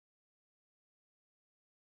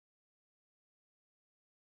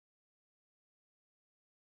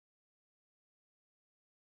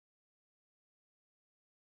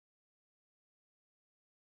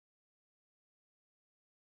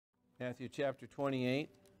Matthew chapter 28,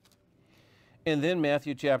 and then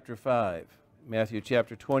Matthew chapter 5. Matthew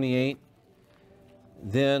chapter 28,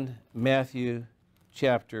 then Matthew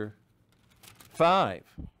chapter 5.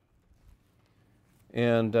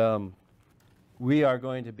 And we are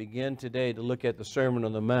going to begin today to look at the Sermon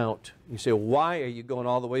on the Mount. You say, why are you going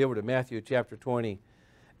all the way over to Matthew chapter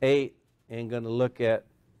 28 and going to look at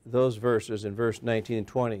those verses in verse 19 and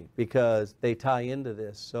 20? Because they tie into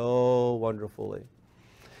this so wonderfully.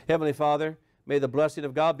 Heavenly Father, may the blessing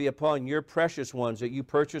of God be upon your precious ones that you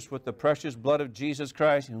purchased with the precious blood of Jesus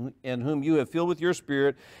Christ, and whom you have filled with your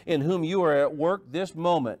Spirit, in whom you are at work this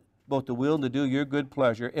moment, both to will and to do your good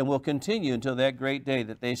pleasure, and will continue until that great day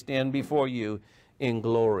that they stand before you in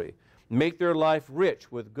glory. Make their life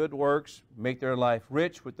rich with good works. Make their life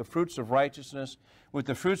rich with the fruits of righteousness, with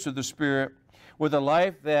the fruits of the Spirit, with a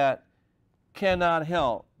life that cannot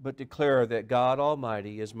help but declare that God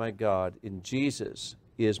Almighty is my God, and Jesus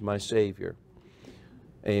is my Savior.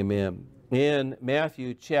 Amen. In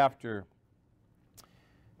Matthew chapter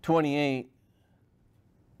 28,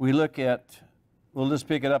 we look at, we'll just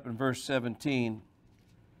pick it up in verse 17.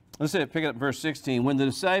 Let's pick it up in verse 16. Then the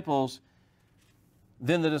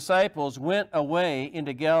disciples went away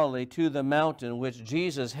into Galilee to the mountain which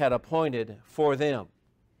Jesus had appointed for them.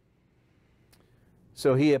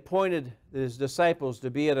 So he appointed his disciples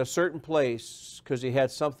to be at a certain place because he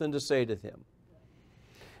had something to say to them.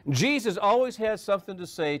 Jesus always had something to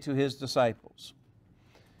say to his disciples.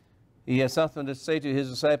 He has something to say to his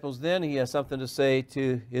disciples then. He has something to say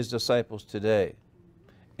to his disciples today.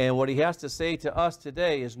 And what he has to say to us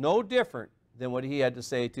today is no different than what he had to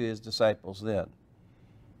say to his disciples then.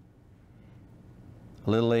 A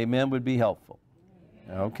little amen would be helpful.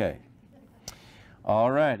 Okay. All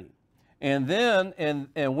righty. And then,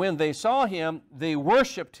 and when they saw him, they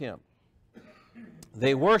worshiped him.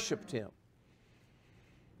 They worshiped him.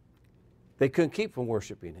 They couldn't keep from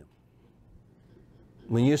worshiping him.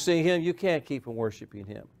 When you see him, you can't keep from worshiping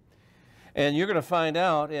him. And you're going to find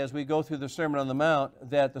out as we go through the Sermon on the Mount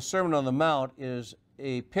that the Sermon on the Mount is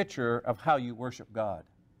a picture of how you worship God.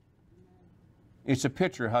 It's a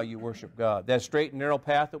picture of how you worship God. That straight and narrow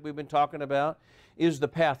path that we've been talking about is the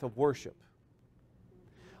path of worship.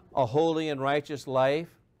 A holy and righteous life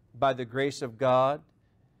by the grace of God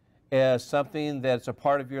as something that's a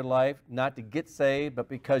part of your life, not to get saved, but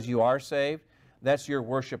because you are saved, that's your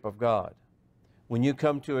worship of God. When you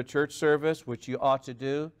come to a church service, which you ought to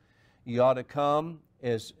do, you ought to come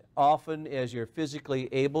as often as you're physically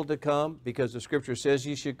able to come, because the Scripture says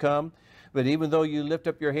you should come. But even though you lift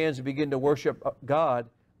up your hands and begin to worship God,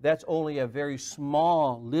 that's only a very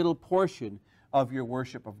small little portion of your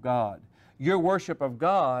worship of God. Your worship of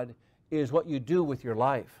God is what you do with your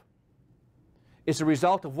life. It's a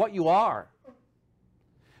result of what you are.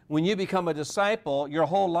 When you become a disciple, your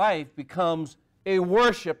whole life becomes a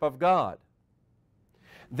worship of God.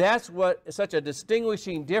 That's what such a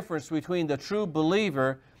distinguishing difference between the true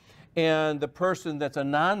believer and the person that's a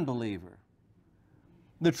non-believer.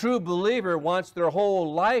 The true believer wants their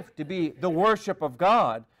whole life to be the worship of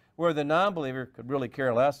God, where the non-believer could really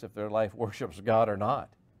care less if their life worships God or not.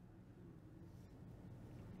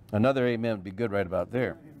 Another amen would be good right about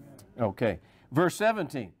there. Okay. Verse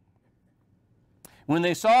 17. When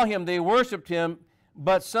they saw him, they worshiped him,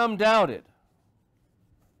 but some doubted.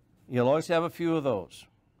 You'll always have a few of those.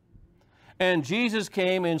 And Jesus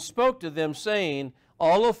came and spoke to them, saying,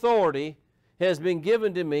 all authority has been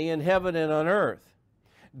given to me in heaven and on earth.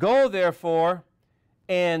 Go therefore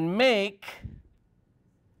and make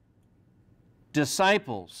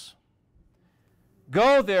disciples.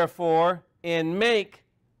 Go therefore and make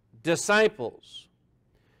disciples.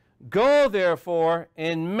 Go therefore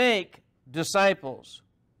and make disciples.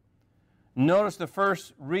 Notice the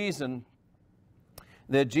first reason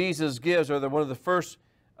that Jesus gives, or one of the first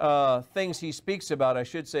things he speaks about, I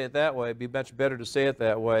should say it that way, it'd be much better to say it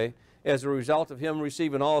that way, as a result of him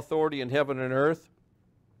receiving all authority in heaven and earth,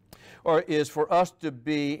 or is for us to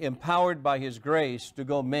be empowered by his grace to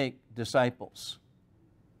go make disciples.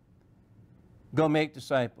 Go make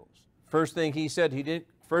disciples. First thing he said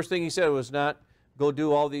was not go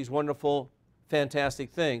do all these wonderful,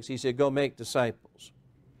 fantastic things. He said, go make disciples.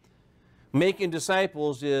 Making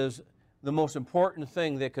disciples is the most important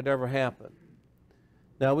thing that could ever happen.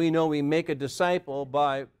 Now, we know we make a disciple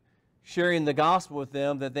by sharing the gospel with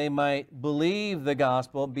them, that they might believe the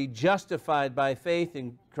gospel, be justified by faith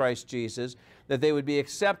in Christ Jesus, that they would be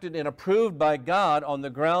accepted and approved by God on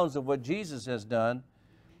the grounds of what Jesus has done.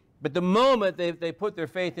 But the moment they put their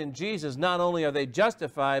faith in Jesus, not only are they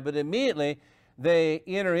justified, but immediately they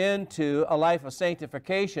enter into a life of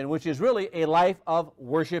sanctification, which is really a life of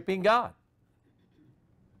worshiping God.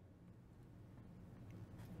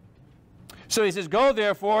 So he says, go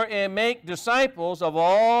therefore and make disciples of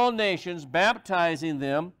all nations, baptizing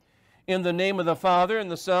them in the name of the Father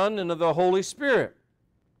and the Son and of the Holy Spirit.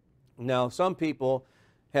 Now, some people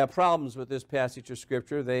have problems with this passage of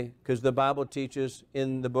Scripture because the Bible teaches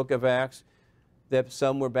in the book of Acts that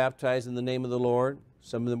some were baptized in the name of the Lord,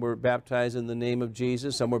 some of them were baptized in the name of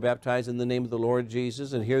Jesus, some were baptized in the name of the Lord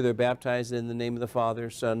Jesus, and here they're baptized in the name of the Father,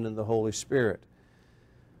 Son, and the Holy Spirit.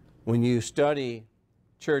 When you study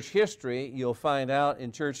church history, you'll find out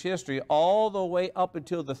in church history all the way up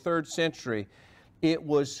until the 3rd century, it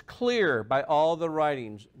was clear by all the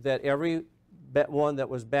writings that every one that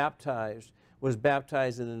was baptized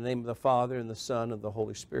in the name of the Father and the Son and the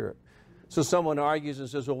Holy Spirit. So someone argues and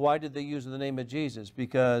says, well, why did they use the name of Jesus?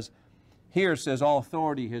 Because here it says, all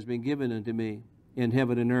authority has been given unto me in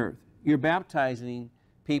heaven and earth. You're baptizing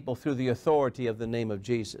people through the authority of the name of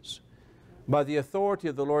Jesus. By the authority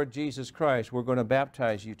of the Lord Jesus Christ, we're going to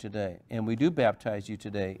baptize you today. And we do baptize you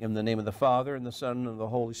today in the name of the Father and the Son and the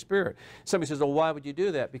Holy Spirit. Somebody says, well, why would you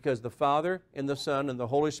do that? Because the Father and the Son and the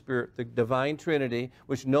Holy Spirit, the divine Trinity,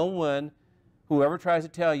 which no one, whoever tries to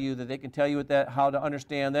tell you that they can tell you how to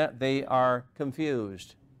understand that, they are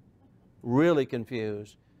confused. Really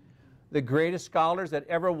confused. The greatest scholars that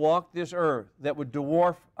ever walked this earth, that would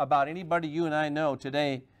dwarf about anybody you and I know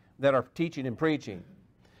today that are teaching and preaching,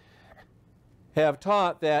 have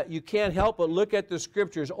taught that you can't help but look at the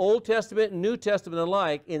Scriptures, Old Testament and New Testament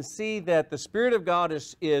alike, and see that the Spirit of God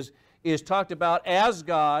is talked about as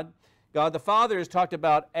God. God the Father is talked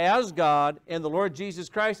about as God, and the Lord Jesus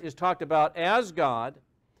Christ is talked about as God,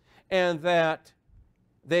 and that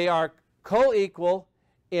they are co-equal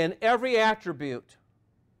in every attribute.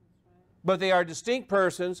 But they are distinct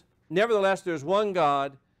persons. Nevertheless, there's one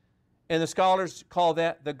God, and the scholars call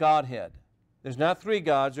that the Godhead. There's not 3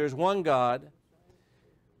 gods, there's one God.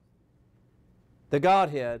 The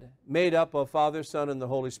Godhead, made up of Father, Son, and the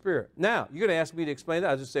Holy Spirit. Now, you're going to ask me to explain that.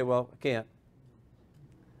 I'll just say, well, I can't.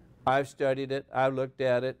 I've studied it. I've looked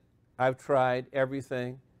at it. I've tried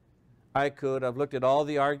everything I could. I've looked at all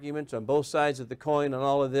the arguments on both sides of the coin on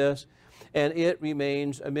all of this, and it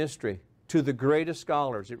remains a mystery. To the greatest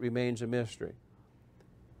scholars, it remains a mystery.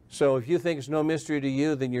 So if you think it's no mystery to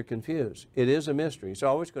you, then you're confused. It is a mystery. It's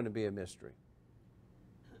always going to be a mystery.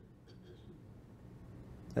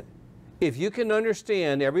 If you can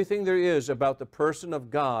understand everything there is about the person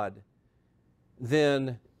of God,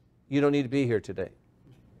 then you don't need to be here today.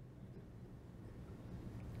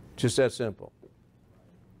 Just that simple.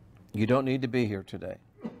 You don't need to be here today.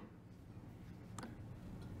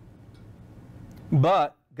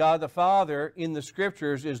 But God the Father in the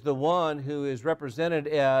Scriptures is the one who is represented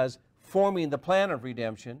as forming the plan of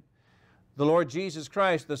redemption. The Lord Jesus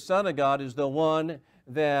Christ, the Son of God, is the one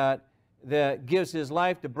that gives His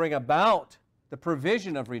life to bring about the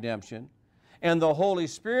provision of redemption. And the Holy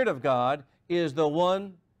Spirit of God is the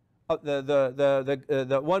one,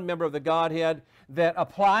 the one member of the Godhead that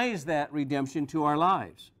applies that redemption to our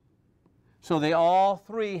lives. So they all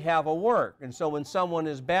 3 have a work. And so when someone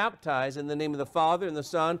is baptized in the name of the Father and the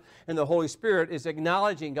Son and the Holy Spirit, is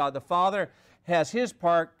acknowledging God the Father has His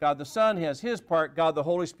part, God the Son has His part, God the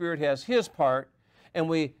Holy Spirit has His part, and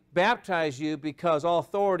we baptize you because all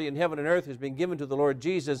authority in heaven and earth has been given to the Lord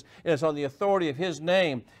Jesus, and it's on the authority of His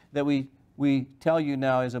name that we tell you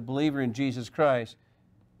now as a believer in Jesus Christ,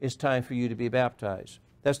 it's time for you to be baptized.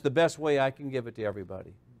 That's the best way I can give it to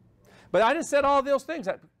everybody. But I just said all those things.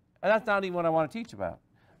 That's not even what I want to teach about.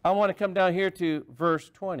 I want to come down here to verse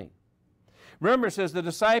 20. Remember, it says the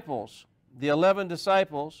disciples, the 11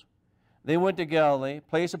 disciples, they went to Galilee,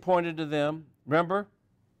 place appointed to them. Remember?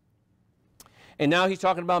 And now he's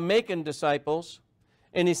talking about making disciples.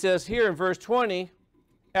 And he says here in verse 20,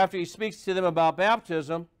 after he speaks to them about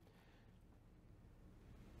baptism,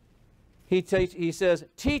 he says,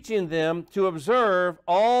 teaching them to observe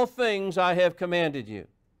all things I have commanded you.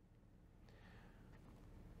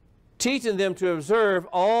 Teaching them to observe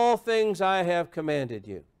all things I have commanded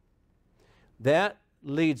you. That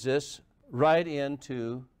leads us right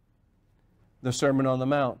into the Sermon on the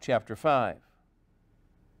Mount, chapter 5.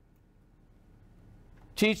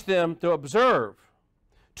 Teach them to observe.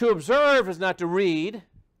 To observe is not to read.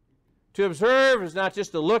 To observe is not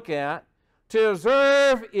just to look at. To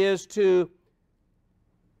observe is to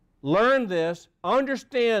learn this,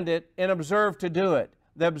 understand it, and observe to do it.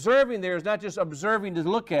 The observing there is not just observing to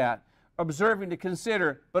look at, observing to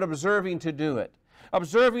consider, but observing to do it.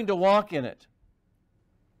 Observing to walk in it.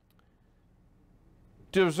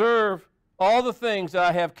 To observe all the things that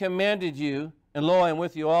I have commanded you, and lo, I am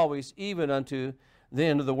with you always, even unto the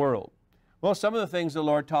end of the world. Well, some of the things the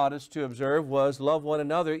Lord taught us to observe was love one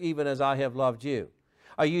another even as I have loved you.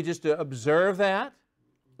 Are you just to observe that,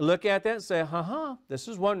 look at that and say, this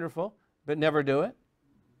is wonderful, but never do it?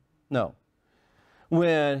 No.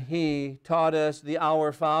 When he taught us the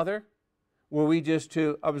Our Father, were we just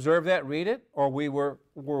to observe that, read it, or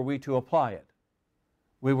were we to apply it?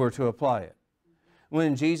 We were to apply it.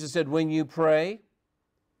 When Jesus said, when you pray,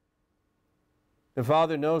 the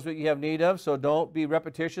Father knows what you have need of, so don't be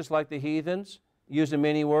repetitious like the heathens, using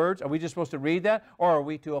many words. Are we just supposed to read that, or are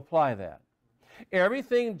we to apply that?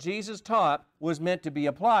 Everything Jesus taught was meant to be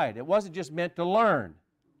applied. It wasn't just meant to learn.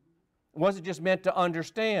 It wasn't just meant to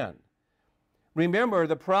understand. Remember,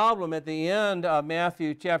 the problem at the end of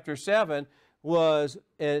Matthew chapter 7 was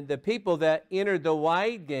the people that entered the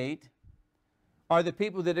wide gate are the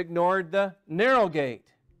people that ignored the narrow gate.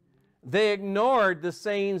 They ignored the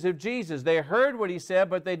sayings of Jesus. They heard what he said,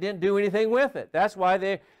 but they didn't do anything with it. That's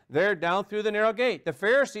why they're down through the narrow gate. The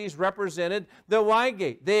Pharisees represented the wide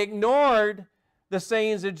gate. They ignored the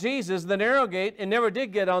sayings of Jesus, the narrow gate, and never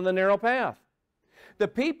did get on the narrow path. The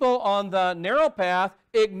people on the narrow path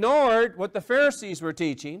ignored what the Pharisees were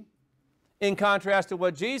teaching in contrast to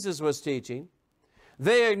what Jesus was teaching.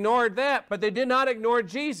 They ignored that, but they did not ignore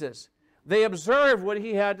Jesus. They observed what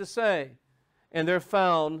he had to say, and they're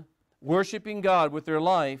found worshiping God with their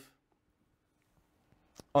life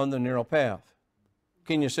on the narrow path.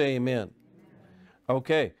 Can you say amen?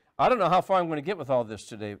 Okay. I don't know how far I'm going to get with all this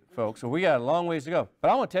today, folks. So we got a long ways to go.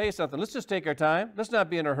 But I want to tell you something. Let's just take our time. Let's not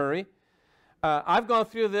be in a hurry. I've gone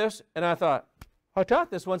through this, and I thought, I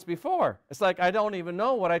taught this once before. It's like I don't even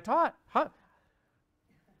know what I taught.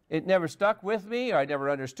 It never stuck with me, or I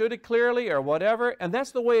never understood it clearly, or whatever. And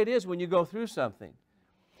that's the way it is when you go through something.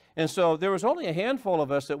 And so there was only a handful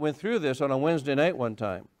of us that went through this on a Wednesday night one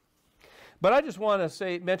time. But I just want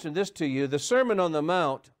to mention this to you. The Sermon on the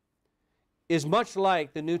Mount is much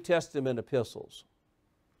like the New Testament epistles.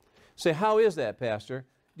 Say, how is that, Pastor?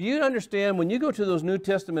 Do you understand when you go to those New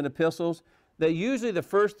Testament epistles that usually the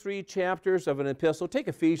first 3 chapters of an epistle, take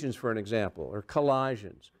Ephesians for an example, or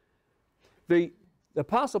Colossians. The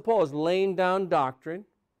Apostle Paul is laying down doctrine.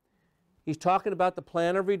 He's talking about the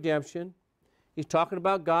plan of redemption. He's talking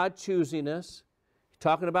about God choosing us. He's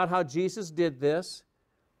talking about how Jesus did this.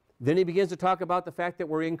 Then he begins to talk about the fact that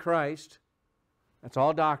we're in Christ. That's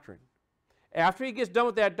all doctrine. After he gets done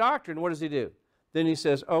with that doctrine, what does he do? Then he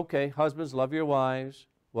says, okay, husbands, love your wives.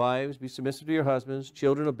 Wives, be submissive to your husbands.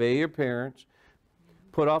 Children, obey your parents.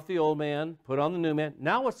 Put off the old man. Put on the new man.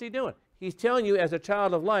 Now what's he doing? He's telling you, as a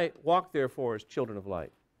child of light, walk therefore as children of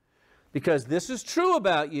light. Because this is true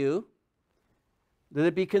about you, that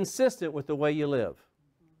it be consistent with the way you live.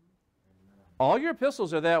 All your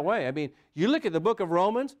epistles are that way. I mean, you look at the book of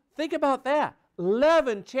Romans, think about that.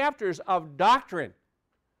 11 chapters of doctrine.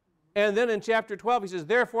 And then in chapter 12 he says,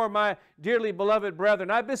 therefore, my dearly beloved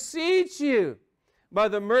brethren, I beseech you by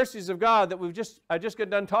the mercies of God that I just got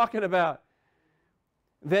done talking about,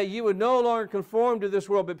 that you would no longer conform to this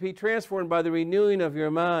world, but be transformed by the renewing of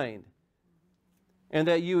your mind, and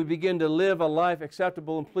that you would begin to live a life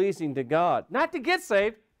acceptable and pleasing to God. Not to get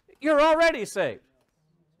saved, you're already saved.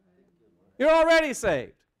 You're already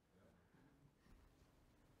saved.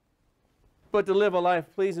 But to live a life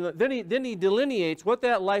pleasing. Then he delineates what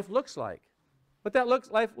that life looks like. What that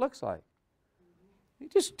life looks like.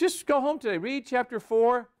 Just go home today. Read chapter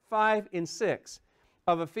 4, 5, and 6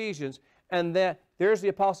 of Ephesians, and there's the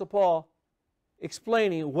Apostle Paul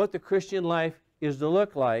explaining what the Christian life is to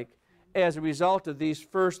look like as a result of these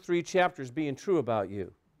first 3 chapters being true about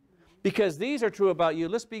you. Because these are true about you,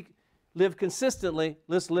 live consistently,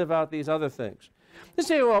 let's live out these other things. You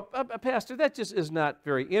say, well, Pastor, that just is not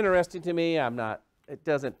very interesting to me. It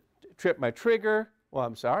doesn't trip my trigger. Well,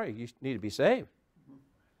 I'm sorry, you need to be saved.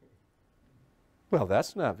 Well,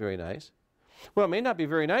 that's not very nice. Well, it may not be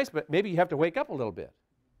very nice, but maybe you have to wake up a little bit.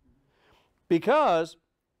 Because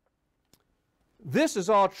this is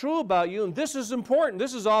all true about you, and this is important.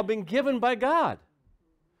 This has all been given by God.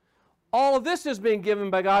 All of this has been given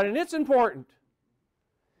by God, and it's important.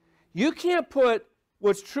 You can't put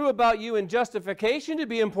what's true about you in justification to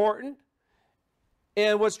be important,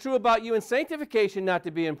 and what's true about you in sanctification not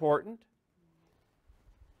to be important.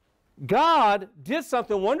 God did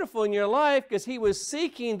something wonderful in your life because he was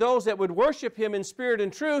seeking those that would worship him in spirit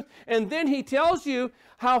and truth, and then he tells you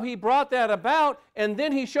how he brought that about, and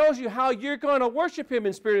then he shows you how you're going to worship him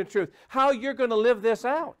in spirit and truth, how you're going to live this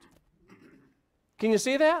out. Can you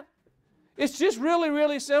see that? It's just really,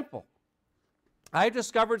 really simple. I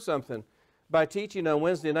discovered something by teaching on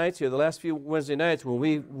Wednesday nights here, the last few Wednesday nights, when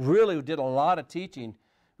we really did a lot of teaching,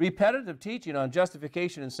 repetitive teaching on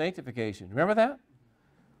justification and sanctification. Remember that?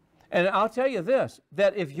 And I'll tell you this,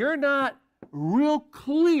 that if you're not real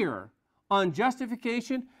clear on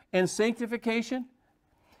justification and sanctification,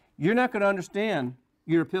 you're not going to understand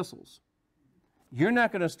your epistles. You're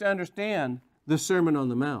not going to understand the Sermon on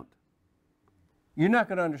the Mount. You're not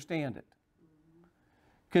going to understand it.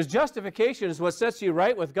 Because justification is what sets you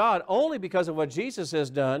right with God only because of what Jesus has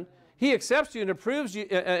done. He accepts you and approves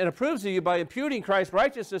of you by imputing Christ's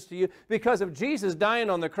righteousness to you because of Jesus dying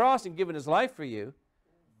on the cross and giving his life for you.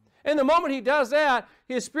 And the moment he does that,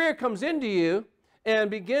 his Spirit comes into you and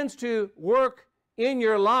begins to work in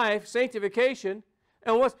your life, sanctification.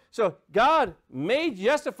 And so God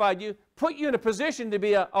justified you, put you in a position to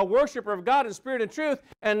be a worshiper of God in spirit and truth,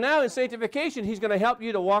 and now in sanctification, he's going to help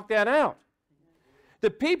you to walk that out. The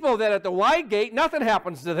people that at the wide gate, nothing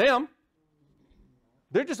happens to them.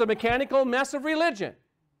 They're just a mechanical mess of religion.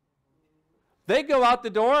 They go out the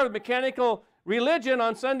door of mechanical religion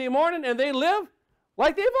on Sunday morning and they live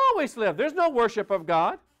like they've always lived. There's no worship of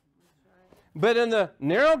God. But in the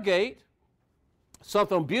narrow gate,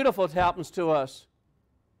 something beautiful happens to us.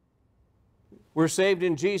 We're saved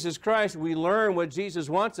in Jesus Christ. We learn what Jesus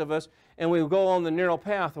wants of us, and we go on the narrow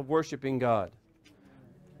path of worshiping God.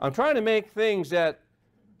 I'm trying to make things that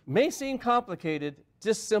may seem complicated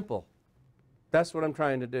just simple. That's what I'm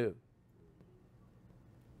trying to do.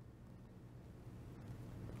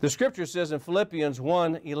 The Scripture says in Philippians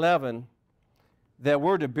 1:11 that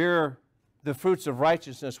we're to bear the fruits of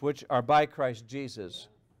righteousness which are by Christ Jesus.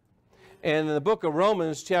 And in the book of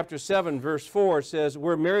Romans chapter 7 verse 4 says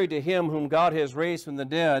we're married to him whom God has raised from the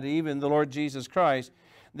dead, even the Lord Jesus Christ,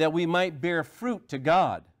 that we might bear fruit to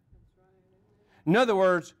God. In other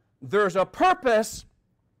words, there's a purpose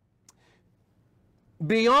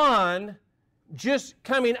beyond just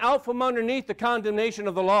coming out from underneath the condemnation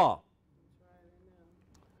of the law.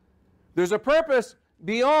 There's a purpose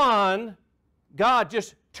beyond God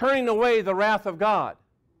just turning away the wrath of God.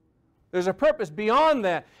 There's a purpose beyond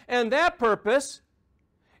that. And that purpose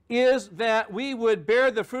is that we would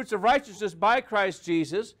bear the fruits of righteousness by Christ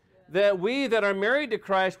Jesus, that we that are married to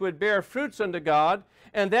Christ would bear fruits unto God,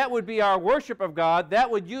 and that would be our worship of God.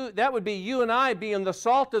 That would be you and I being the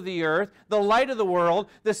salt of the earth, the light of the world,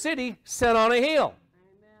 the city set on a hill.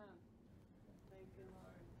 Amen. Thank you,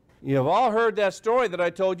 Lord. You've all heard that story that I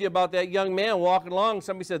told you about that young man walking along.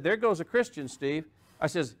 Somebody said, "There goes a Christian, Steve." I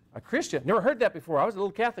says, "A Christian? Never heard that before. I was a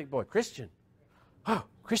little Catholic boy." Christian. Oh,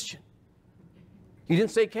 Christian. He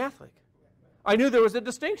didn't say Catholic. I knew there was a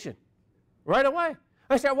distinction right away.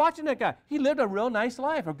 I started watching that guy. He lived a real nice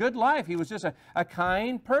life, a good life. He was just a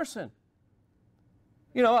kind person.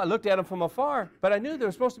 You know, I looked at him from afar, but I knew there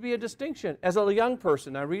was supposed to be a distinction. As a young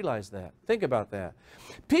person, I realized that. Think about that.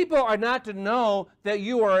 People are not to know that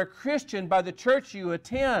you are a Christian by the church you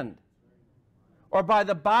attend or by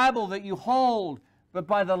the Bible that you hold, but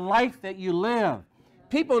by the life that you live.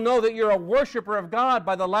 People know that you're a worshiper of God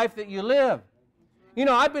by the life that you live. You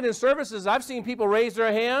know, I've been in services, I've seen people raise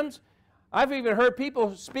their hands. I've even heard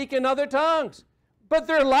people speak in other tongues, but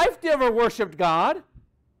their life never worshiped God.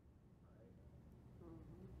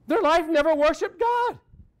 Their life never worshiped God.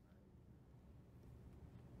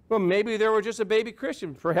 Well, maybe they were just a baby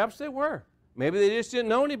Christian. Perhaps they were. Maybe they just didn't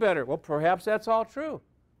know any better. Well, perhaps that's all true.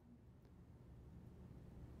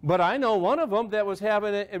 But I know one of them that was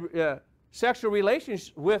having a sexual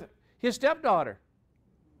relations with his stepdaughter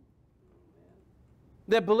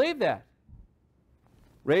that believed that.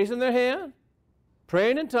 Raising their hand,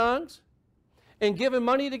 praying in tongues, and giving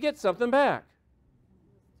money to get something back.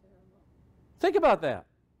 Think about that.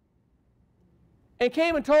 And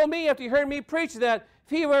came and told me after he heard me preach that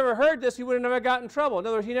if he ever heard this, he would have never gotten in trouble. In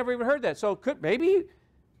other words, he never even heard that. So maybe,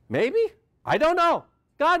 I don't know.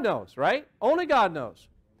 God knows, right? Only God knows.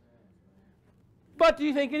 But do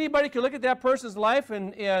you think anybody could look at that person's life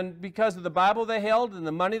and because of the Bible they held and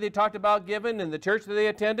the money they talked about giving and the church that they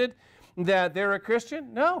attended, that they're a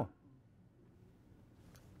Christian? No.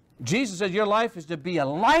 Jesus says your life is to be a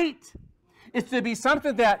light. It's to be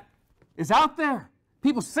something that is out there.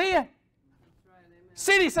 People see it. Right,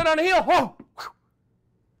 city set on a hill. Whoa.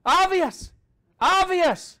 Obvious.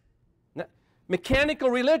 Obvious. Mechanical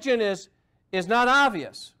religion is not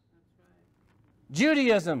obvious. Right.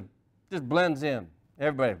 Judaism just blends in.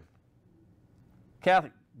 Everybody.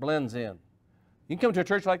 Catholic blends in. You can come to a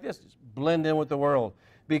church like this, just blend in with the world.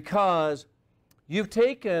 Because you've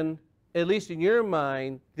taken, at least in your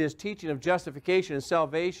mind, this teaching of justification and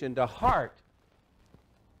salvation to heart.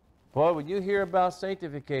 Boy, when you hear about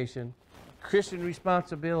sanctification, Christian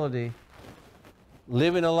responsibility,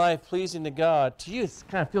 living a life pleasing to God, to you it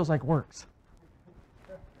kind of feels like works.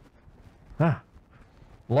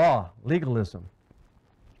 Law, legalism.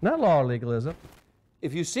 Not law or legalism.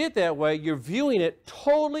 If you see it that way, you're viewing it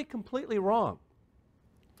totally, completely wrong.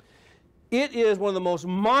 It is one of the most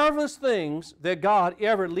marvelous things that God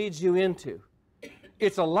ever leads you into.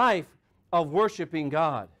 It's a life of worshiping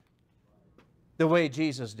God the way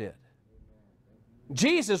Jesus did.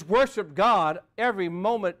 Jesus worshiped God every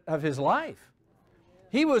moment of his life.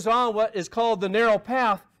 He was on what is called the narrow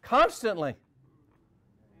path constantly.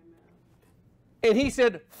 And he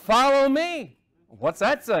said, follow me. What's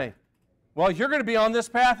that say? Well, you're going to be on this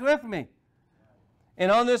path with me.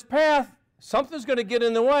 And on this path, something's going to get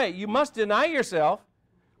in the way. You must deny yourself.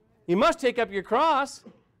 You must take up your cross.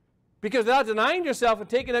 Because without denying yourself and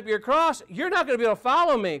taking up your cross, you're not going to be able to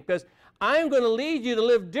follow me. Because I'm going to lead you to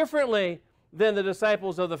live differently than the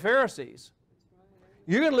disciples of the Pharisees.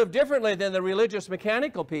 You're going to live differently than the religious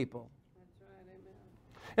mechanical people.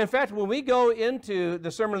 In fact, when we go into the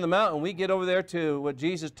Sermon on the Mount and we get over there to what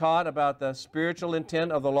Jesus taught about the spiritual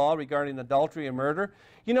intent of the law regarding adultery and murder,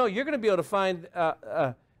 you know, you're going to be able to find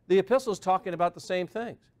the epistles talking about the same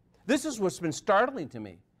things. This is what's been startling to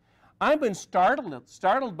me. I've been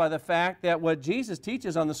startled by the fact that what Jesus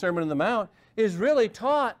teaches on the Sermon on the Mount is really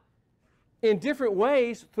taught in different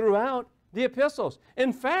ways throughout the epistles.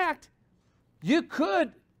 In fact, you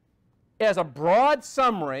could, as a broad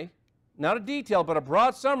summary, not a detail, but a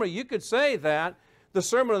broad summary, you could say that the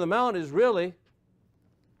Sermon on the Mount is really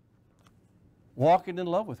walking in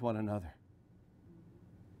love with one another.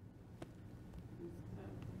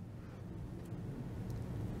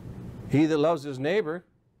 He that loves his neighbor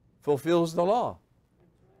fulfills the law.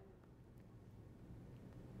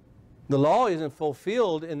 The law isn't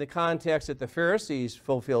fulfilled in the context that the Pharisees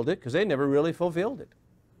fulfilled it, because they never really fulfilled it.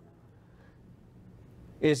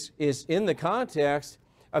 It's in the context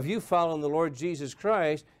of you following the Lord Jesus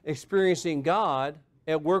Christ, experiencing God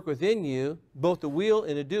at work within you, both to will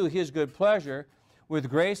and to do his good pleasure, with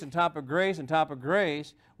grace on top of grace on top of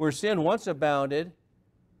grace, where sin once abounded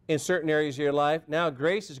in certain areas of your life, now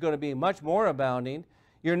grace is going to be much more abounding.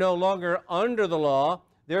 You're no longer under the law,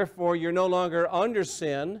 therefore you're no longer under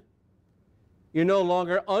sin. You're no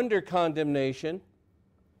longer under condemnation.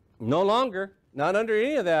 No longer, not under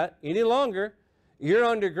any of that, any longer. You're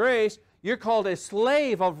under grace. You're called a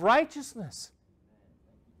slave of righteousness.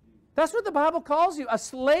 That's what the Bible calls you, a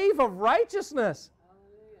slave of righteousness.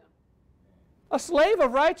 A slave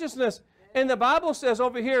of righteousness. And the Bible says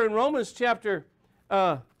over here in Romans chapter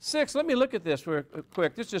 6, let me look at this real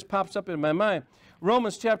quick. This just pops up in my mind.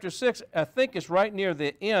 Romans chapter 6, I think it's right near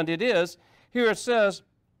the end. It is. Here it says,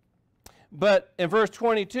 but in verse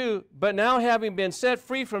 22, but now having been set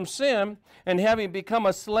free from sin and having become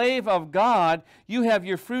a slave of God, you have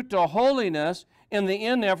your fruit to holiness and the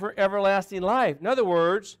end everlasting life. In other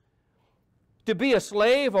words, to be a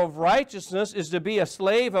slave of righteousness is to be a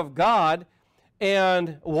slave of God.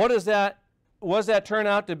 And what does that turn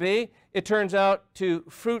out to be? It turns out to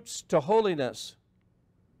fruits to holiness.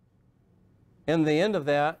 And the end of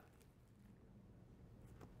that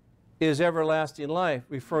is everlasting life,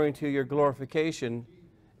 referring to your glorification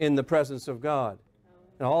in the presence of God.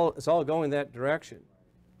 And it's all going that direction.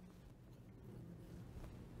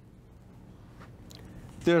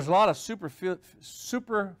 There's a lot of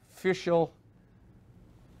superficial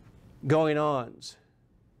going-ons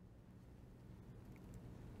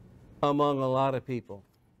among a lot of people.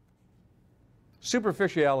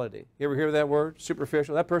 Superficiality. You ever hear that word?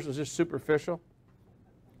 Superficial. That person's just superficial.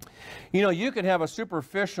 You know, you can have a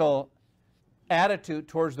superficial attitude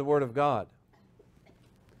towards the Word of God.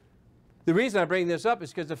 The reason I bring this up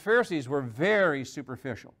is because the Pharisees were very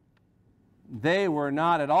superficial. They were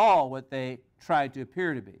not at all what they tried to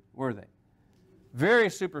appear to be, were they? Very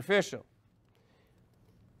superficial.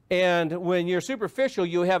 And when you're superficial,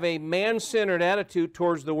 you have a man-centered attitude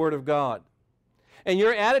towards the Word of God. And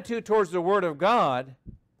your attitude towards the Word of God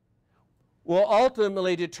will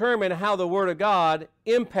ultimately determine how the Word of God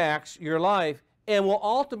impacts your life and will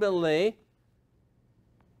ultimately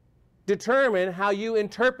determine how you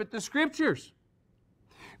interpret the Scriptures.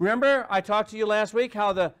 Remember, I talked to you last week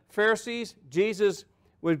how the Pharisees, Jesus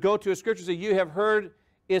would go to a Scripture and say, you have heard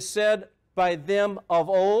it said by them of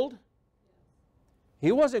old.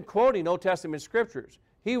 He wasn't quoting Old Testament Scriptures.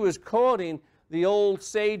 He was quoting the old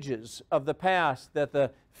sages of the past that the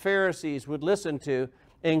Pharisees would listen to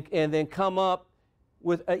and then come up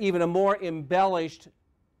with even a more embellished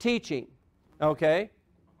teaching, okay?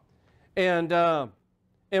 And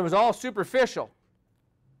it was all superficial.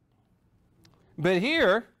 But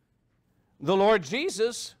here, the Lord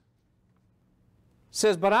Jesus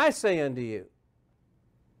says, but I say unto you.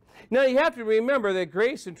 Now you have to remember that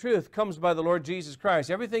grace and truth comes by the Lord Jesus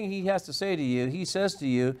Christ. Everything He has to say to you, He says to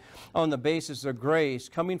you on the basis of grace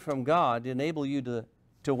coming from God to enable you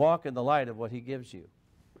to walk in the light of what He gives you.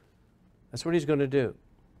 That's what He's going to do.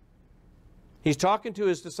 He's talking to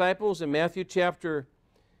his disciples in Matthew chapter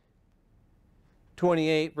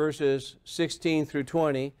 28, verses 16 through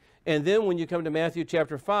 20. And then when you come to Matthew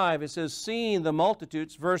chapter 5, it says, seeing the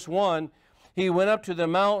multitudes, verse 1, he went up to the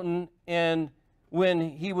mountain, and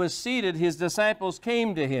when he was seated, his disciples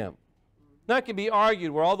came to him. That can be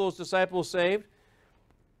argued. Were all those disciples saved?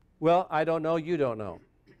 Well, I don't know. You don't know.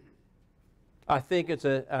 I think it's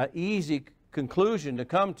an easy conclusion to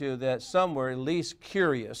come to that some were at least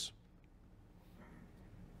curious.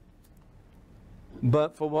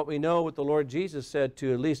 But for what we know, what the Lord Jesus said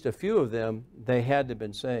to at least a few of them, they had to have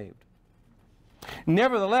been saved.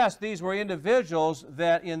 Nevertheless, these were individuals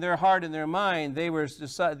that in their heart and their mind, they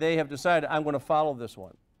have decided, I'm going to follow this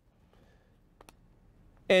one.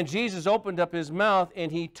 And Jesus opened up his mouth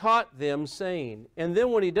and he taught them, saying, and then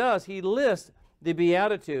what he does, he lists the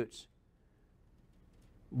Beatitudes.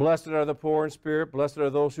 Blessed are the poor in spirit, blessed are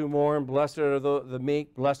those who mourn, blessed are the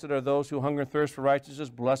meek, blessed are those who hunger and thirst for righteousness,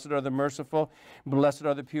 blessed are the merciful, blessed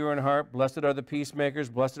are the pure in heart, blessed are the peacemakers,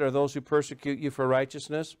 blessed are those who persecute you for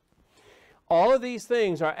righteousness. All of these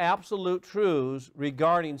things are absolute truths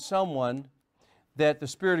regarding someone that the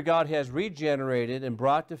Spirit of God has regenerated and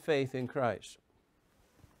brought to faith in Christ.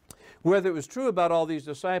 Whether it was true about all these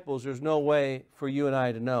disciples, there's no way for you and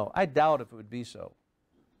I to know. I doubt if it would be so.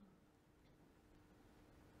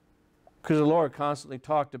 Because the Lord constantly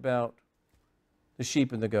talked about the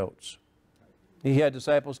sheep and the goats. He had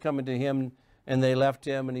disciples coming to him and they left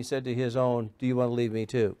him, and he said to his own, do you want to leave me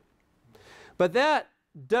too? But that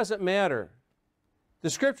doesn't matter.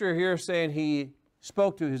 The scripture here is saying he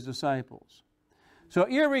spoke to his disciples. So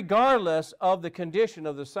irregardless of the condition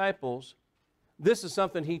of the disciples, this is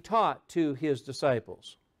something he taught to his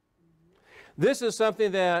disciples. This is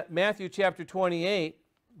something that Matthew chapter 28,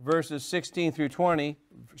 verses 16 through 20,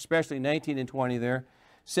 especially 19 and 20 there,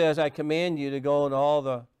 says, I command you to go into all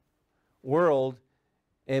the world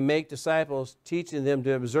and make disciples, teaching them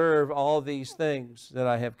to observe all these things that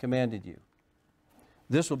I have commanded you.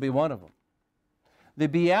 This will be one of them. The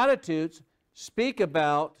Beatitudes speak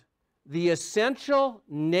about the essential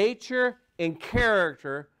nature and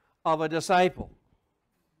character of a disciple.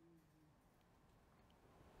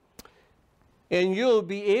 And you'll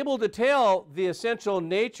be able to tell the essential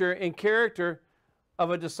nature and character of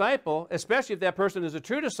a disciple, especially if that person is a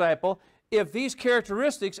true disciple, if these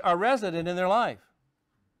characteristics are resident in their life.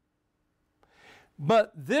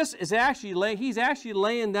 But this is actually, he's actually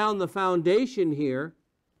laying down the foundation here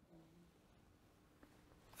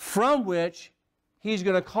from which he's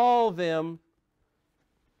going to call them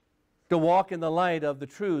to walk in the light of the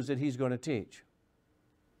truths that he's going to teach.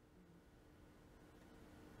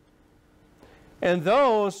 And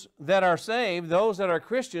those that are saved, those that are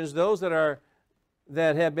Christians, those that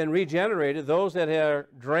have been regenerated, those that are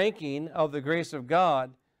drinking of the grace of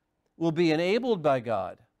God, will be enabled by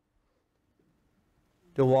God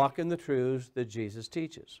to walk in the truths that Jesus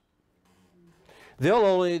teaches. They'll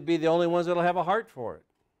only be the only ones that will have a heart for it.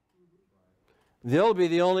 They'll be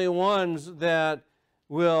the only ones that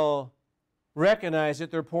will recognize that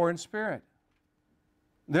they're poor in spirit.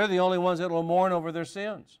 They're the only ones that will mourn over their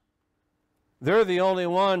sins. They're the only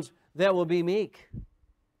ones that will be meek.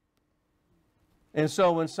 And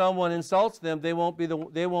so when someone insults them, they won't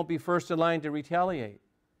be first in line to retaliate.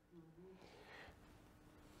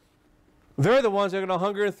 They're the ones that are going to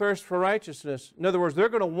hunger and thirst for righteousness. In other words, they're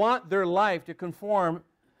going to want their life to conform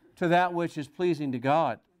to that which is pleasing to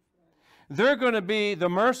God. They're going to be the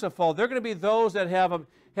merciful. They're going to be those that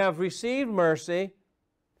have received mercy,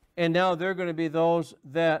 and now they're going to be those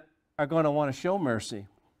that are going to want to show mercy.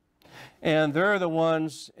 And they're the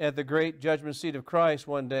ones at the great judgment seat of Christ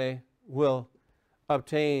one day will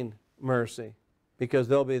obtain mercy, because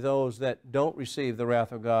they'll be those that don't receive the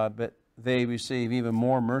wrath of God, but they receive even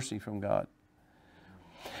more mercy from God.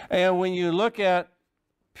 And when you look at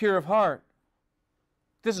pure of heart,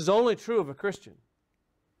 this is only true of a Christian.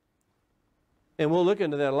 And we'll look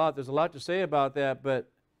into that a lot. There's a lot to say about that, but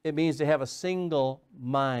it means to have a single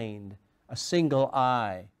mind, a single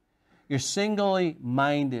eye. You're singly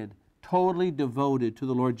minded, totally devoted to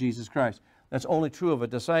the Lord Jesus Christ. That's only true of a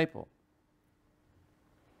disciple.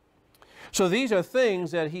 So these are things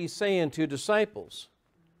that he's saying to disciples.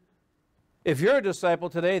 If you're a disciple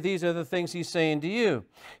today, these are the things he's saying to you.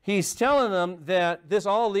 He's telling them that this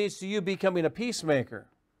all leads to you becoming a peacemaker.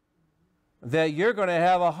 That you're going to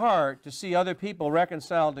have a heart to see other people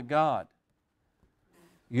reconciled to God.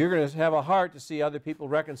 You're going to have a heart to see other people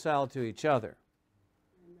reconciled to each other.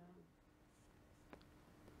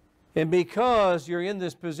 And because you're in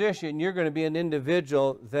this position, you're going to be an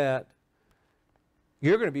individual that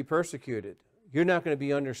you're going to be persecuted. You're not going to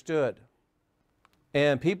be understood.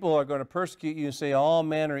 And people are going to persecute you and say all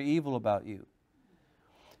manner of evil about you.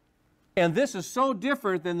 And this is so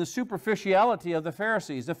different than the superficiality of the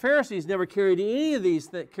Pharisees. The Pharisees never carried any of these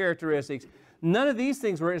characteristics. None of these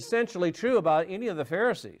things were essentially true about any of the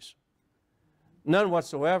Pharisees. None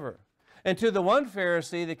whatsoever. And to the one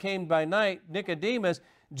Pharisee that came by night, Nicodemus,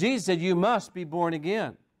 Jesus said, you must be born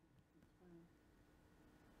again.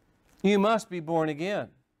 You must be born again.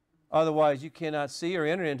 Otherwise, you cannot see or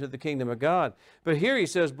enter into the kingdom of God. But here he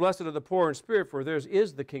says, blessed are the poor in spirit, for theirs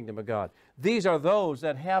is the kingdom of God. These are those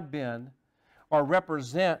that have been or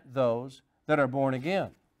represent those that are born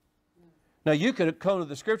again. Now, you could come to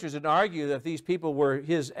the Scriptures and argue that if these people were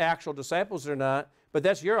his actual disciples or not, but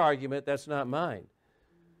that's your argument, that's not mine.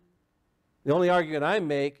 The only argument I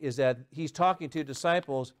make is that he's talking to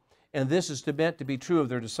disciples, and this is meant to be true of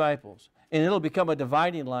their disciples. And it'll become a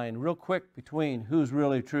dividing line real quick between who's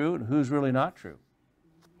really true and who's really not true.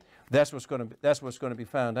 That's what's going to be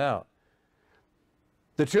found out.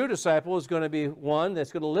 The true disciple is going to be one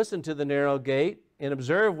that's going to listen to the narrow gate and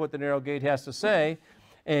observe what the narrow gate has to say,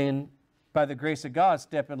 and by the grace of God,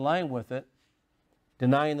 step in line with it,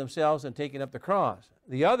 denying themselves and taking up the cross.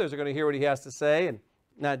 The others are going to hear what he has to say and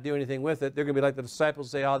not do anything with it. They're going to be like the disciples,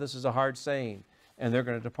 say, oh, this is a hard saying, and they're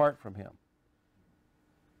going to depart from him.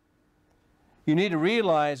 You need to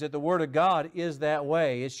realize that the Word of God is that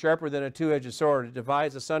way. It's sharper than a two-edged sword. It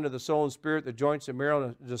divides asunder the soul and spirit, the joints and marrow,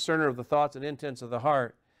 and the discerner of the thoughts and intents of the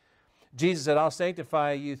heart. Jesus said, I'll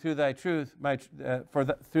sanctify you through thy truth.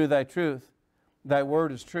 Through thy truth. Thy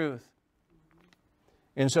word is truth.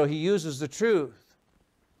 And so he uses the truth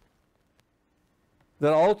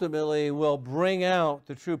that ultimately will bring out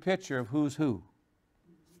the true picture of who's who.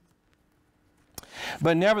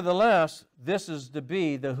 But nevertheless, this is to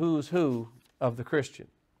be the who's who of the Christian.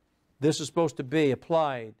 This is supposed to be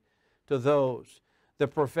applied to those that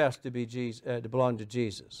profess to belong to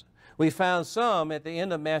Jesus. We found some at the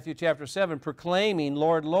end of Matthew chapter 7 proclaiming,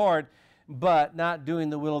 Lord, Lord, but not doing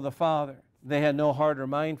the will of the Father. They had no heart or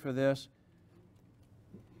mind for this.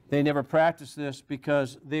 They never practiced this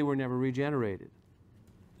because they were never regenerated.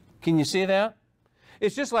 Can you see that?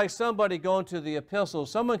 It's just like somebody going to the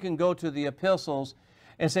epistles. Someone can go to the epistles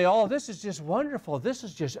and say, oh, this is just wonderful. This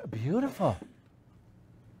is just beautiful.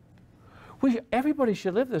 Everybody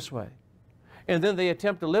should live this way. And then they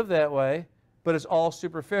attempt to live that way, but it's all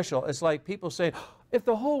superficial. It's like people say, if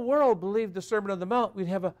the whole world believed the Sermon on the Mount, we'd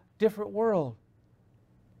have a different world.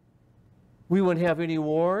 We wouldn't have any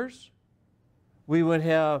wars. We wouldn't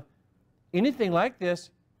have anything like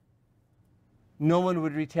this. No one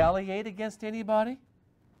would retaliate against anybody.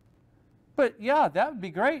 But yeah, that would be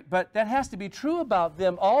great, but that has to be true about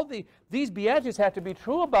them. These Beatitudes have to be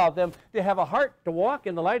true about them to have a heart to walk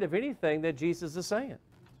in the light of anything that Jesus is saying.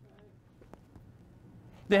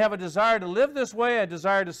 They have a desire to live this way, a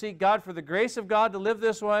desire to seek God for the grace of God to live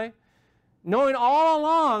this way, knowing all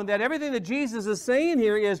along that everything that Jesus is saying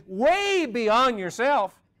here is way beyond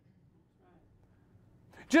yourself.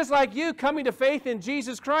 Just like you coming to faith in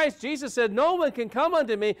Jesus Christ, Jesus said, no one can come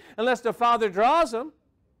unto me unless the Father draws them.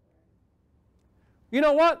 You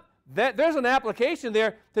know what? There's an application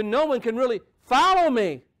there that no one can really follow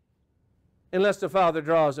me unless the Father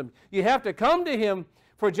draws them. You have to come to Him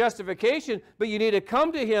for justification, but you need to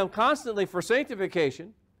come to Him constantly for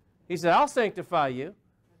sanctification. He said, I'll sanctify you.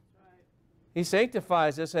 He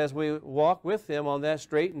sanctifies us as we walk with Him on that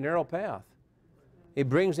straight and narrow path. He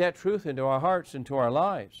brings that truth into our hearts, into our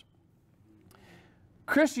lives.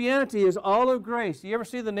 Christianity is all of grace. Do you ever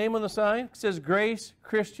see the name on the sign? It says Grace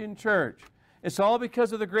Christian Church. It's all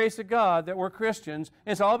because of the grace of God that we're Christians.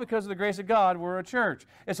 It's all because of the grace of God we're a church.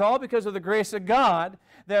 It's all because of the grace of God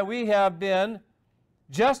that we have been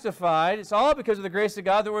justified. It's all because of the grace of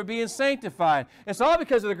God that we're being sanctified. It's all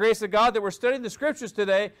because of the grace of God that we're studying the Scriptures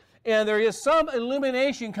today, and there is some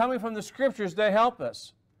illumination coming from the Scriptures that help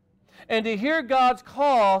us. And to hear God's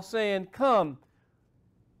call saying, come,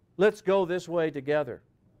 let's go this way together.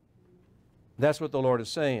 That's what the Lord is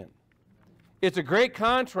saying. It's a great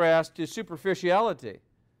contrast to superficiality.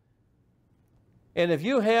 And if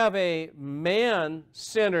you have a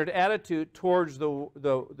man-centered attitude towards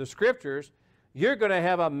the Scriptures, you're going to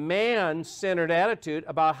have a man-centered attitude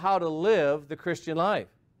about how to live the Christian life.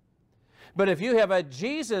 But if you have a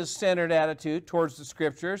Jesus-centered attitude towards the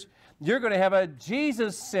Scriptures, you're going to have a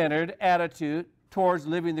Jesus-centered attitude towards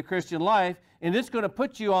living the Christian life, and it's going to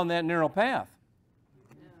put you on that narrow path.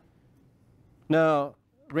 Yeah. Now,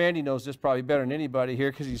 Randy knows this probably better than anybody here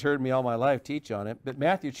because he's heard me all my life teach on it. But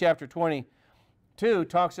Matthew chapter 22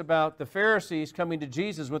 talks about the Pharisees coming to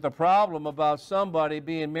Jesus with a problem about somebody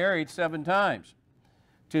being married 7 times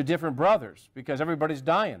to different brothers because everybody's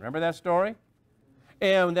dying. Remember that story?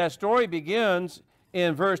 And that story begins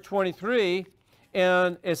in verse 23,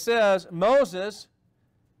 and it says, Moses,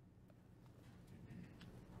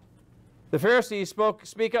 the Pharisees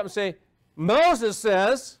speak up and say, Moses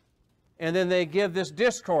says, and then they give this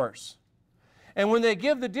discourse. And when they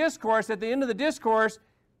give the discourse, at the end of the discourse,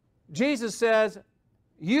 Jesus says,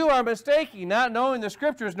 you are mistaken, not knowing the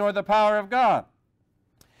Scriptures nor the power of God.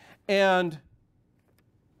 And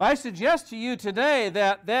I suggest to you today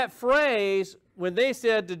that that phrase, when they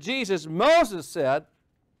said to Jesus, Moses said,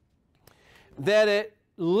 that it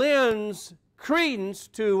lends credence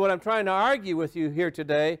to what I'm trying to argue with you here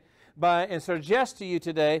today and suggest to you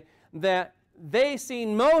today that they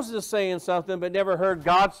seen Moses saying something but never heard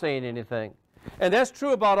God saying anything. And that's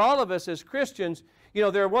true about all of us as Christians. You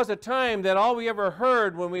know, there was a time that all we ever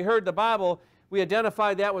heard when we heard the Bible, we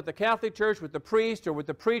identified that with the Catholic Church, with the priest, or with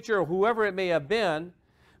the preacher, or whoever it may have been.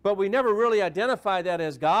 But we never really identified that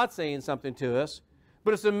as God saying something to us.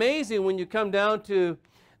 But it's amazing when you come down to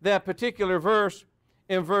that particular verse.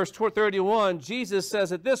 In verse 31, Jesus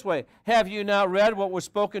says it this way, have you not read what was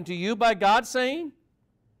spoken to you by God saying?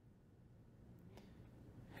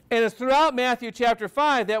 And it's throughout Matthew chapter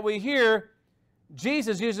 5 that we hear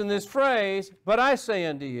Jesus using this phrase, but I say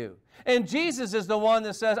unto you. And Jesus is the one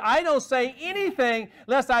that says, I don't say anything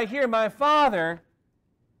lest I hear my Father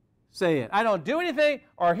say it. I don't do anything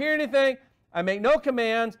or hear anything. I make no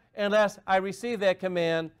commands unless I receive that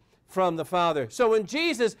command from the Father. So when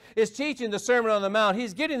Jesus is teaching the Sermon on the Mount,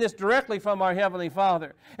 he's getting this directly from our Heavenly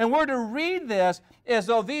Father. And we're to read this as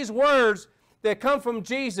though these words that come from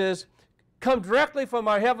Jesus come directly from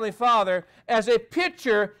our Heavenly Father as a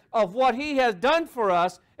picture of what He has done for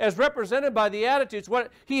us as represented by the Beatitudes, what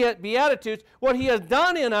He has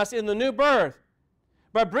done in us in the new birth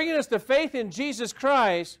by bringing us to faith in Jesus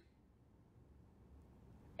Christ,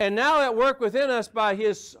 and now at work within us by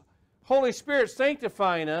His Holy Spirit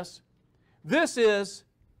sanctifying us. This is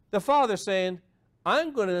the Father saying,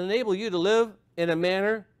 I'm going to enable you to live in a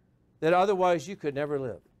manner that otherwise you could never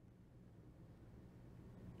live.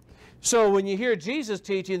 So when you hear Jesus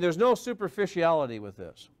teaching, there's no superficiality with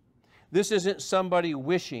this. This isn't somebody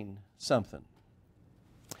wishing something.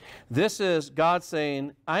 This is God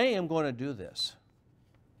saying, I am going to do this.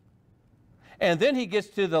 And then he gets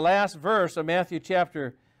to the last verse of Matthew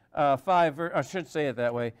chapter 5, I shouldn't say it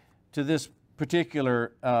that way, to this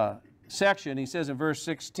particular section. He says in verse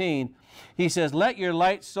 16, he says, let your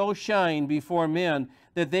light so shine before men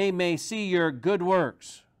that they may see your good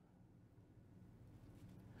works.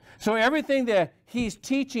 So everything that he's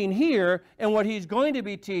teaching here and what he's going to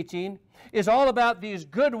be teaching is all about these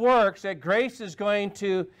good works that grace is going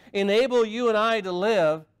to enable you and I to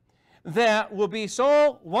live that will be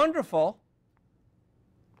so wonderful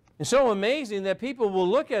and so amazing that people will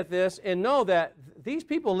look at this and know that these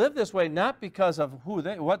people live this way not because of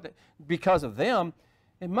because of them.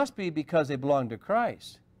 It must be because they belong to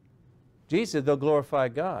Christ. Jesus said they'll glorify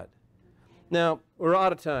God. Now, we're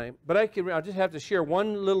out of time, but I'll just have to share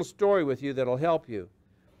one little story with you that'll help you.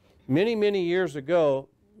 Many, many years ago,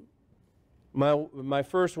 my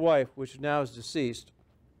first wife, which now is deceased,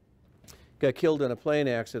 got killed in a plane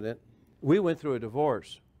accident. We went through a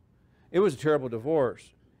divorce. It was a terrible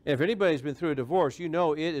divorce. And if anybody's been through a divorce, you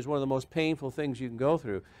know it is one of the most painful things you can go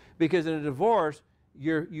through. Because in a divorce,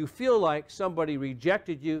 you feel like somebody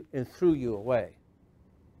rejected you and threw you away.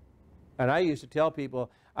 And I used to tell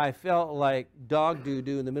people, I felt like dog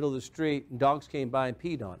doo-doo in the middle of the street, and dogs came by and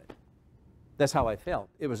peed on it. That's how I felt.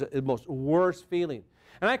 It was the most worst feeling.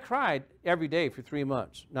 And I cried every day for 3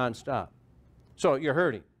 months, nonstop. So you're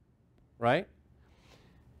hurting, right?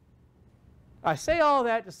 I say all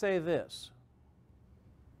that to say this.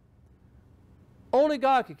 Only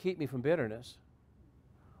God could keep me from bitterness.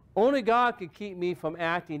 Only God could keep me from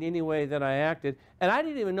acting any way that I acted. And I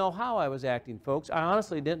didn't even know how I was acting, folks. I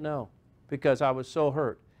honestly didn't know because I was so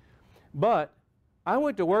hurt. But I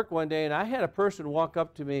went to work one day and I had a person walk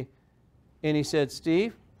up to me and he said,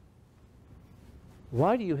 Steve,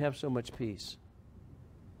 why do you have so much peace?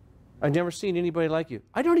 I've never seen anybody like you.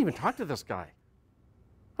 I don't even talk to this guy.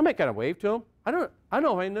 I might kind of wave to him. I know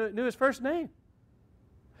if I knew his first name.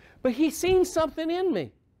 But he's seen something in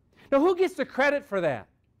me. Now, who gets the credit for that?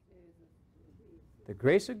 The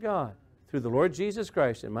grace of God through the Lord Jesus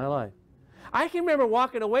Christ in my life. I can remember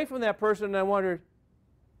walking away from that person and I wondered,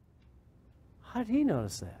 how did he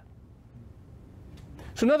notice that?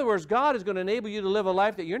 So in other words, God is going to enable you to live a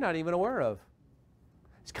life that you're not even aware of.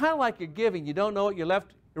 It's kind of like you're giving. You don't know what your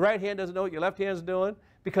right hand doesn't know what your left hand's doing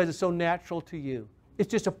because it's so natural to you.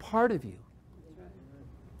 It's just a part of you.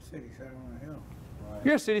 City set on a hill. Right.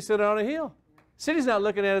 You're a city sitting on a hill. City's not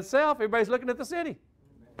looking at itself. Everybody's looking at the city.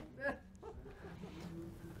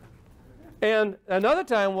 And another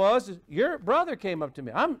time was your brother came up to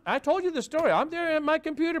me. I told you the story. I'm there at my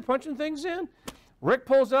computer punching things in. Rick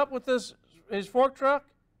pulls up with his fork truck.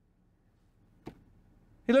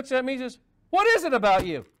 He looks at me and says, "What is it about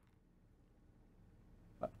you?"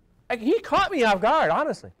 He caught me off guard,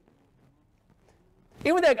 honestly.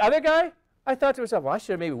 Even that other guy, I thought to myself, well, I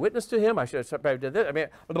should have maybe witnessed to him. I should have probably did this. I mean,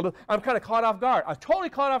 I'm kind of caught off guard. I'm totally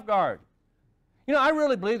caught off guard. You know, I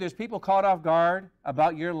really believe there's people caught off guard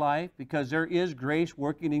about your life because there is grace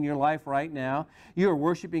working in your life right now. You are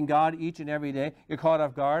worshiping God each and every day. You're caught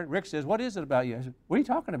off guard. Rick says, "What is it about you?" I said, "What are you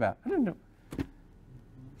talking about?" I don't know.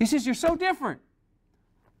 He says, "You're so different."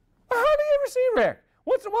 Well, how do you ever see Rick?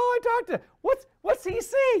 Once in a while I talk to him. What's he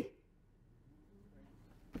see?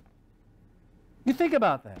 You think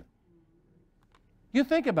about that. You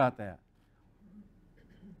think about that.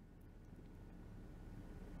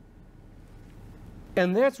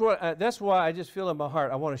 And that's why I just feel in my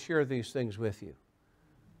heart I want to share these things with you.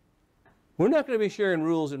 We're not going to be sharing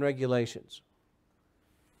rules and regulations.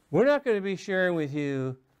 We're not going to be sharing with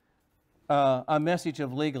you a message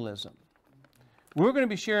of legalism. We're going to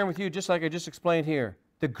be sharing with you, just like I just explained here,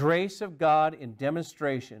 the grace of God in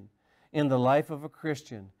demonstration in the life of a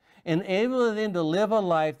Christian, enabling them to live a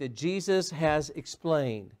life that Jesus has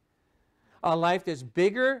explained, a life that's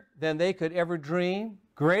bigger than they could ever dream,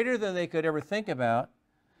 greater than they could ever think about,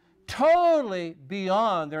 totally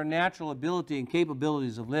beyond their natural ability and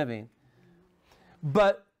capabilities of living.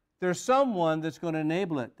 But there's someone that's going to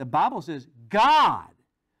enable it. The Bible says, God,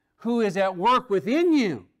 who is at work within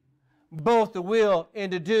you, both to will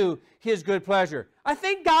and to do His good pleasure. I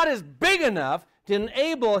think God is big enough to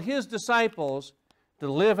enable His disciples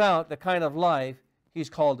to live out the kind of life He's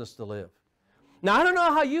called us to live. Now, I don't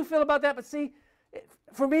know how you feel about that, but see,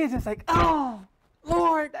 for me, it's just like, oh,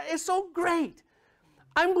 Lord, it's so great.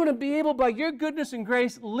 I'm going to be able, by your goodness and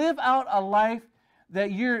grace, live out a life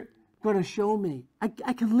that you're going to show me. I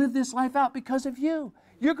can live this life out because of you.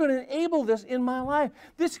 You're going to enable this in my life.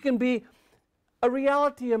 This can be a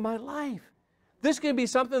reality in my life. This can be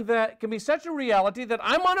something that can be such a reality that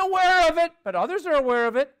I'm unaware of it, but others are aware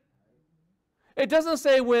of it. It doesn't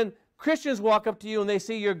say when Christians walk up to you and they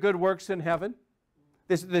see your good works in heaven,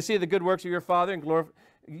 they see the good works of your Father and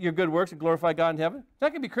your good works and glorify God in heaven. It's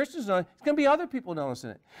not going to be Christians, it's going to be other people noticing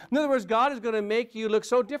it. In other words, God is going to make you look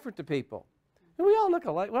so different to people. And we all look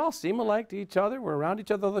alike. We all seem alike to each other. We're around each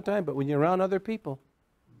other all the time. But when you're around other people,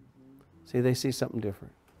 see, they see something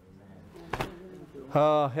different.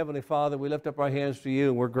 Oh, Heavenly Father, we lift up our hands to you,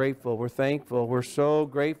 and we're grateful. We're thankful. We're so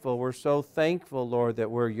grateful. We're so thankful, Lord, that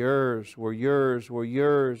we're yours. We're yours. We're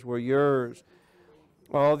yours. We're yours.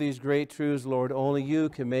 All these great truths, Lord, only you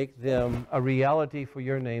can make them a reality for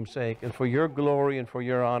your name's sake and for your glory and for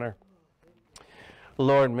your honor.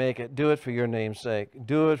 Lord, make it. Do it for your name's sake.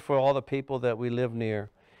 Do it for all the people that we live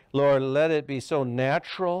near. Lord, let it be so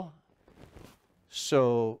natural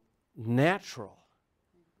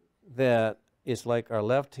that it's like our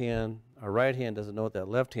left hand, our right hand doesn't know what that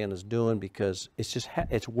left hand is doing because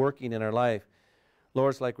it's working in our life.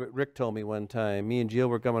 Lord, it's like Rick told me one time. Me and Jill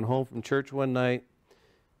were coming home from church one night,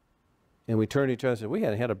 and we turned to each other and said, we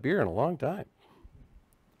hadn't had a beer in a long time.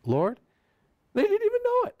 Lord, they didn't even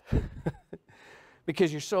know it.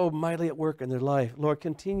 Because you're so mightily at work in their life. Lord,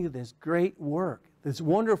 continue this great work, this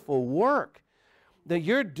wonderful work that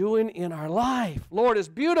you're doing in our life. Lord, it's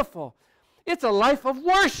beautiful. It's a life of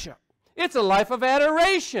worship. It's a life of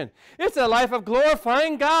adoration. It's a life of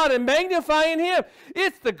glorifying God and magnifying Him.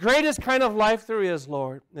 It's the greatest kind of life there is,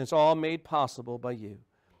 Lord. And it's all made possible by you.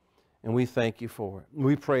 And we thank you for it.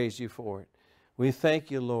 We praise you for it. We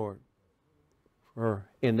thank you, Lord, for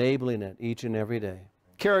enabling it each and every day.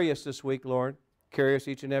 Carry us this week, Lord. Carry us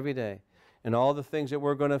each and every day. And all the things that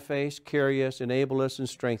we're going to face, carry us, enable us, and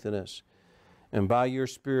strengthen us. And by your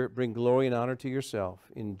Spirit, bring glory and honor to yourself.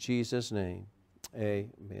 In Jesus' name,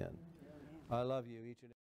 amen. I love you each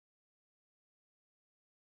and every day.